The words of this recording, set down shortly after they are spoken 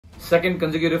second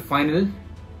consecutive final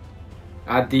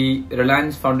at the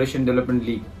Reliance Foundation Development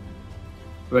League.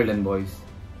 Well done, boys.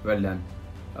 Well done.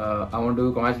 I want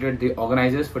to congratulate the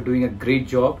organizers for doing a great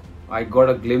job. I got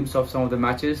a glimpse of some of the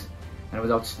matches and it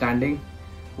was outstanding.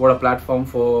 What a platform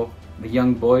for the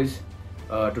young boys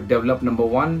to develop, number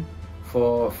one,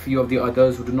 for a few of the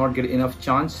others who do not get enough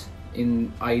chance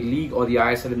in I-League or the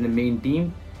ISL in the main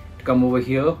team to come over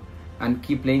here and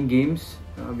keep playing games.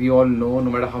 We all know, no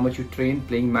matter how much you train,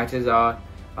 playing matches are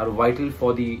vital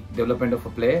for the development of a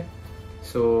player.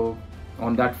 So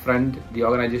on that front, the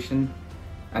organization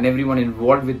and everyone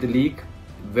involved with the league,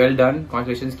 well done.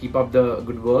 Congratulations, keep up the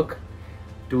good work.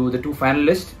 To the two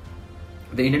finalists,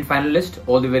 the Indian finalists,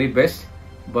 all the very best.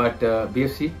 But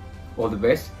BFC, all the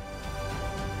best.